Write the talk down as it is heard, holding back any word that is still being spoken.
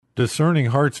Discerning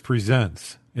Hearts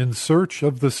presents In Search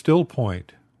of the Still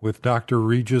Point with Dr.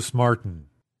 Regis Martin.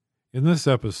 In this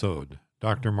episode,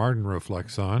 Dr. Martin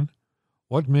reflects on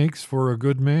what makes for a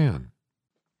good man.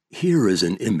 Here is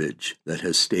an image that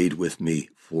has stayed with me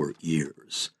for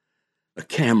years. A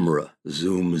camera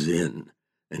zooms in,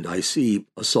 and I see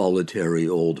a solitary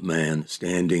old man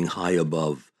standing high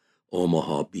above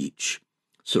Omaha Beach,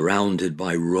 surrounded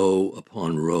by row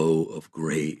upon row of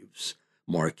graves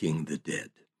marking the dead.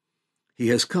 He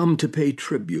has come to pay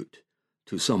tribute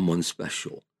to someone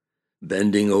special.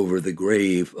 Bending over the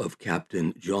grave of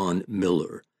Captain John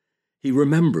Miller, he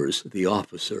remembers the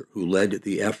officer who led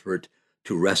the effort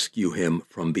to rescue him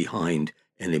from behind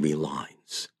enemy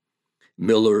lines.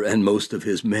 Miller and most of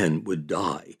his men would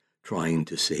die trying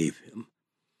to save him.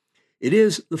 It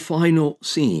is the final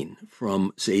scene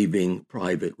from Saving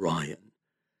Private Ryan,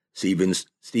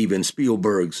 Steven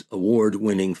Spielberg's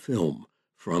award-winning film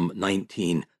from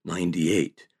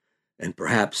 1998, and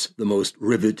perhaps the most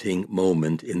riveting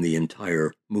moment in the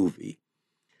entire movie.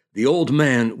 The old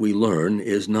man, we learn,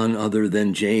 is none other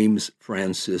than James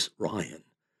Francis Ryan,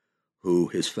 who,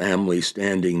 his family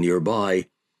standing nearby,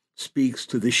 speaks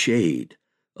to the shade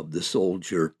of the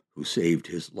soldier who saved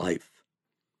his life.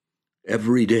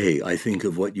 "Every day I think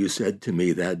of what you said to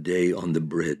me that day on the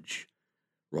bridge,"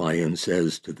 Ryan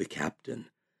says to the captain,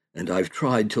 "and I've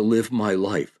tried to live my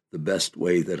life the best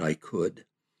way that I could.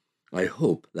 I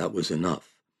hope that was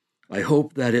enough. I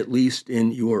hope that at least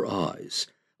in your eyes,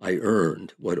 I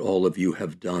earned what all of you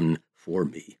have done for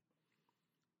me."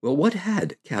 Well, what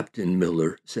had Captain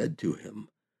Miller said to him?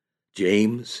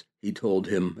 "James," he told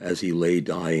him as he lay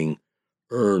dying,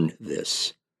 "earn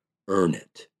this, earn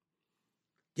it."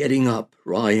 Getting up,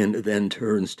 Ryan then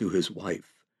turns to his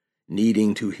wife,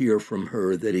 needing to hear from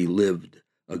her that he lived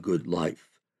a good life.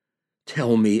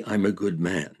 "Tell me I'm a good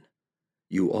man."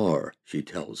 "You are," she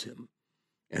tells him.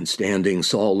 And standing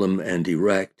solemn and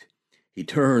erect, he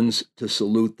turns to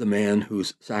salute the man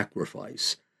whose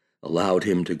sacrifice allowed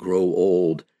him to grow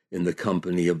old in the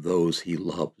company of those he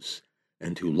loves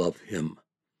and who love him.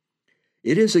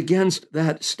 It is against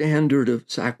that standard of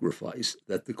sacrifice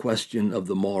that the question of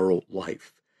the moral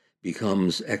life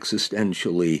becomes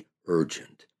existentially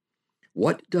urgent.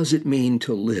 What does it mean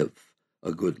to live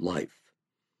a good life?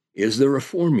 Is there a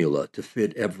formula to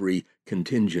fit every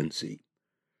contingency,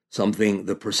 something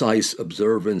the precise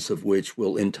observance of which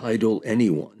will entitle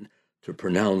anyone to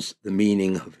pronounce the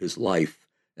meaning of his life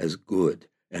as good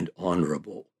and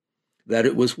honorable, that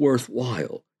it was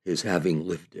worthwhile his having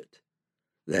lived it,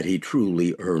 that he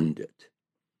truly earned it?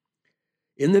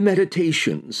 In the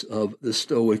Meditations of the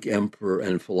Stoic emperor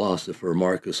and philosopher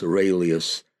Marcus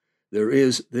Aurelius, there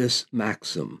is this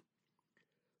maxim: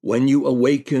 "When you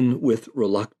awaken with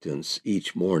reluctance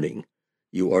each morning,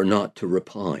 you are not to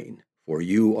repine, for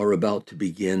you are about to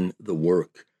begin the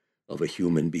work of a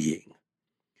human being."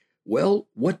 Well,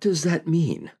 what does that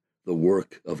mean, the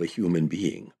work of a human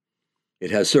being?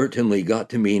 It has certainly got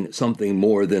to mean something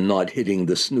more than not hitting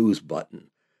the snooze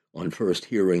button on first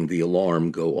hearing the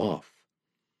alarm go off.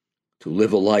 To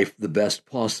live a life the best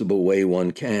possible way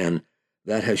one can,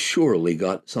 that has surely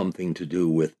got something to do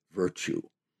with virtue.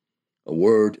 A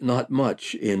word not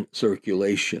much in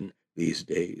circulation these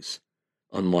days,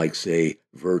 unlike, say,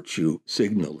 virtue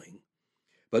signaling,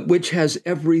 but which has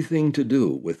everything to do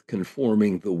with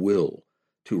conforming the will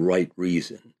to right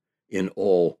reason in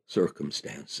all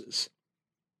circumstances.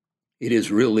 It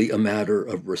is really a matter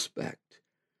of respect,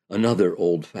 another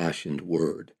old-fashioned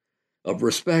word, of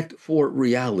respect for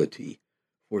reality,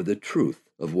 for the truth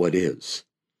of what is,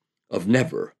 of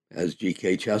never, as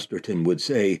G.K. Chesterton would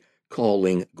say,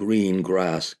 calling green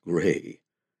grass gray.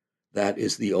 That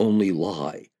is the only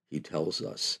lie, he tells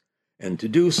us, and to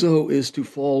do so is to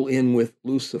fall in with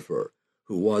Lucifer,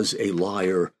 who was a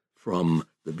liar from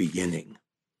the beginning.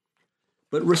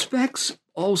 But respect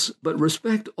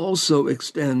also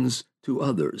extends to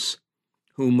others,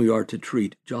 whom we are to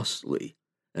treat justly,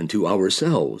 and to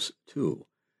ourselves, too,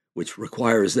 which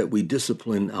requires that we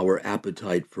discipline our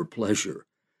appetite for pleasure,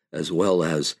 as well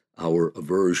as our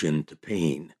aversion to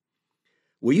pain.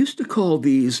 We used to call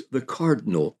these the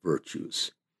cardinal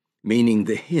virtues, meaning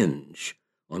the hinge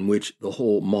on which the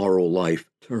whole moral life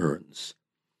turns.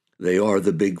 They are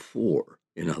the big four,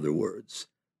 in other words: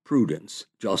 prudence,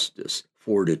 justice,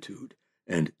 fortitude,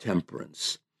 and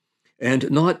temperance.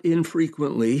 And not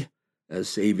infrequently, as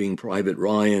Saving Private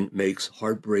Ryan makes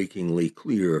heartbreakingly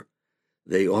clear,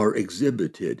 they are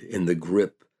exhibited in the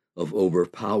grip of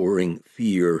overpowering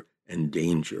fear and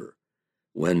danger,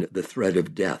 when the threat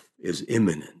of death is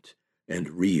imminent and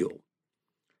real.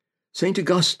 St.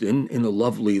 Augustine, in a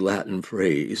lovely Latin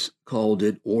phrase, called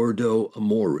it ordo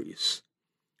amoris,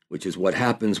 which is what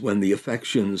happens when the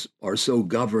affections are so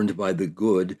governed by the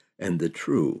good and the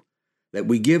true that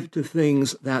we give to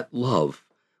things that love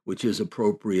which is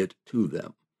appropriate to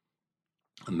them.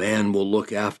 A man will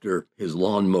look after his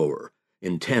lawnmower,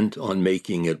 intent on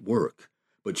making it work,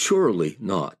 but surely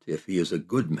not if he is a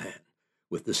good man,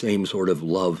 with the same sort of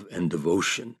love and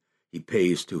devotion he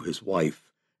pays to his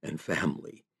wife and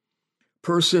family.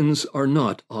 Persons are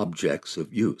not objects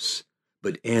of use,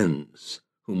 but ends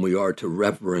whom we are to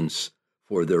reverence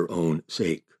for their own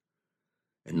sake.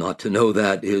 And not to know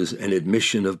that is an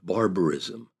admission of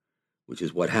barbarism, which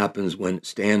is what happens when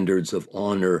standards of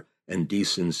honor and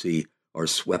decency are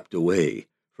swept away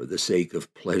for the sake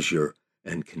of pleasure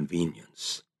and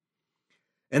convenience.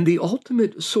 And the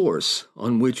ultimate source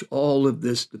on which all of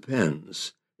this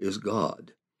depends is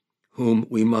God, whom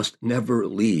we must never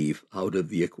leave out of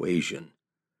the equation.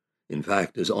 In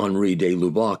fact, as Henri de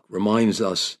Lubac reminds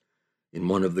us in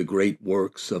one of the great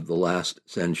works of the last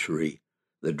century,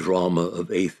 The Drama of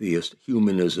Atheist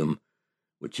Humanism,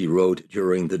 which he wrote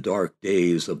during the dark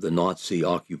days of the Nazi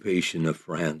occupation of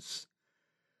France,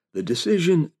 the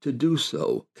decision to do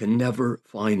so can never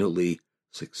finally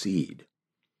succeed.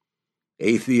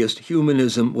 Atheist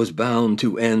humanism was bound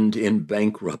to end in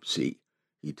bankruptcy,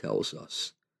 he tells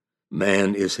us.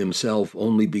 Man is himself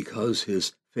only because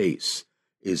his face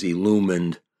is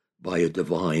illumined by a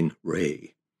divine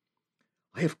ray.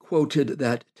 I have quoted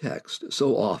that text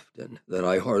so often that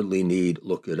I hardly need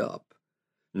look it up,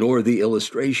 nor the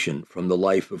illustration from the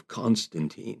life of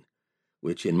Constantine,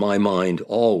 which in my mind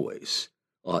always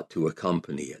ought to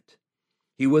accompany it.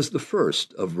 He was the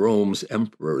first of Rome's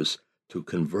emperors to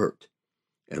convert,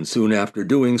 and soon after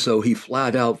doing so, he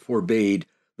flat out forbade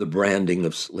the branding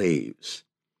of slaves.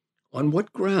 On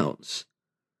what grounds?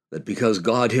 That because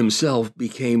God himself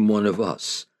became one of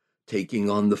us, taking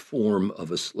on the form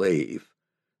of a slave,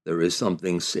 there is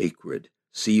something sacred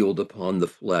sealed upon the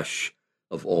flesh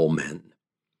of all men.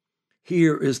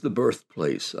 Here is the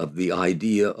birthplace of the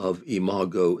idea of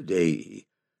imago Dei,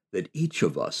 that each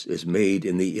of us is made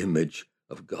in the image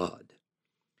of God.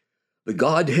 The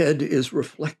Godhead is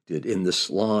reflected in the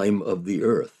slime of the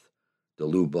earth, de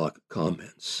Lubac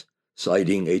comments,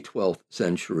 citing a 12th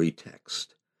century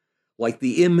text. Like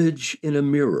the image in a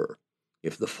mirror,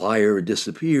 if the fire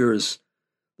disappears,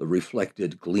 the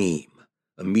reflected gleam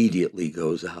immediately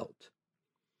goes out.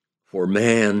 For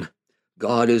man,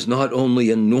 God is not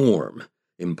only a norm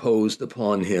imposed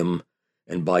upon him,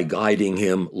 and by guiding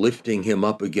him, lifting him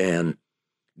up again,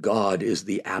 God is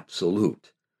the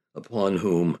absolute upon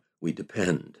whom we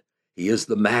depend. He is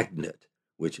the magnet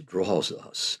which draws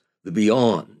us, the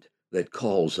beyond that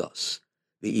calls us,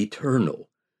 the eternal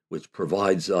which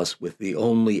provides us with the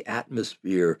only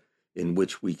atmosphere in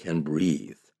which we can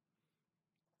breathe.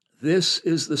 This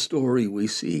is the story we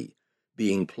see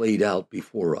being played out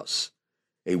before us,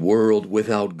 a world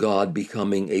without God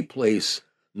becoming a place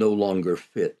no longer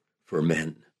fit for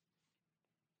men.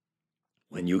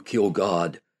 When you kill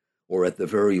God, or at the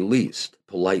very least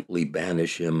politely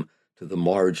banish him to the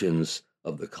margins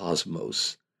of the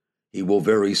cosmos, he will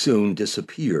very soon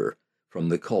disappear from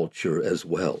the culture as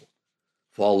well,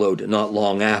 followed not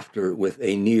long after with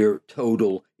a near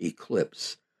total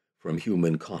eclipse from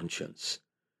human conscience,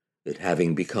 it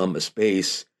having become a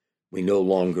space we no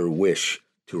longer wish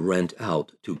to rent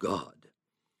out to God,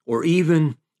 or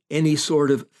even any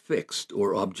sort of fixed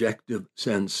or objective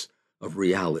sense of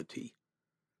reality.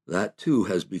 That too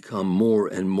has become more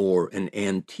and more an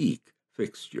antique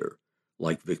fixture,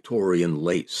 like Victorian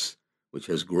lace, which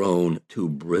has grown too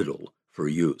brittle for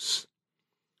use.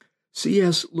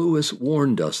 C.S. Lewis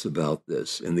warned us about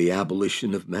this in The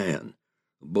Abolition of Man,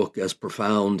 a book as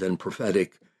profound and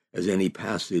prophetic as any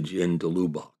passage in de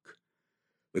Lubac.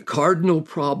 The cardinal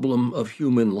problem of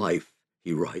human life,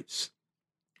 he writes,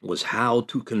 was how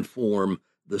to conform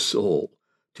the soul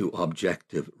to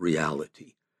objective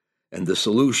reality, and the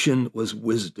solution was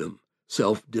wisdom,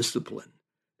 self-discipline,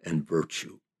 and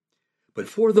virtue. But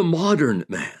for the modern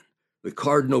man, the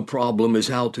cardinal problem is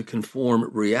how to conform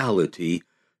reality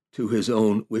to his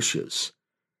own wishes,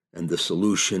 and the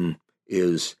solution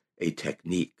is a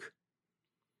technique.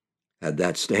 Had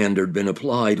that standard been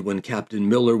applied when Captain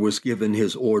Miller was given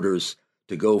his orders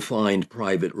to go find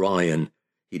Private Ryan,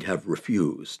 he'd have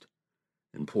refused,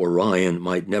 and poor Ryan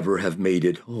might never have made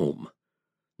it home,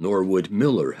 nor would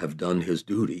Miller have done his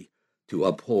duty to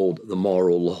uphold the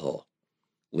moral law,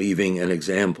 leaving an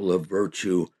example of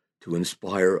virtue to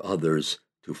inspire others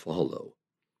to follow.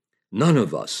 None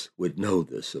of us would know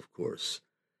this, of course,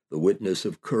 the witness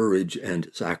of courage and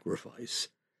sacrifice,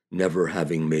 never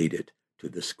having made it to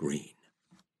the screen.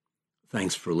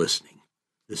 Thanks for listening.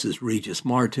 This is Regis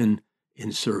Martin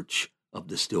in search of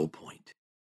the still point.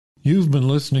 You've been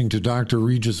listening to Dr.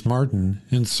 Regis Martin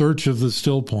in search of the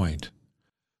still point.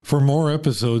 For more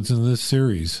episodes in this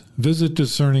series, visit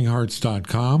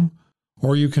discerninghearts.com,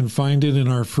 or you can find it in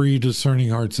our free Discerning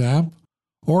Hearts app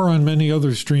or on many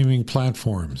other streaming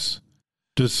platforms.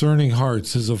 Discerning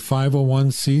Hearts is a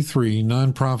 501c3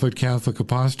 nonprofit Catholic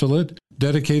apostolate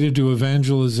dedicated to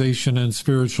evangelization and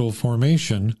spiritual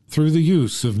formation through the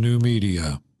use of new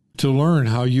media. To learn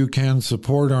how you can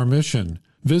support our mission,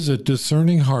 visit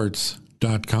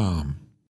discerninghearts.com.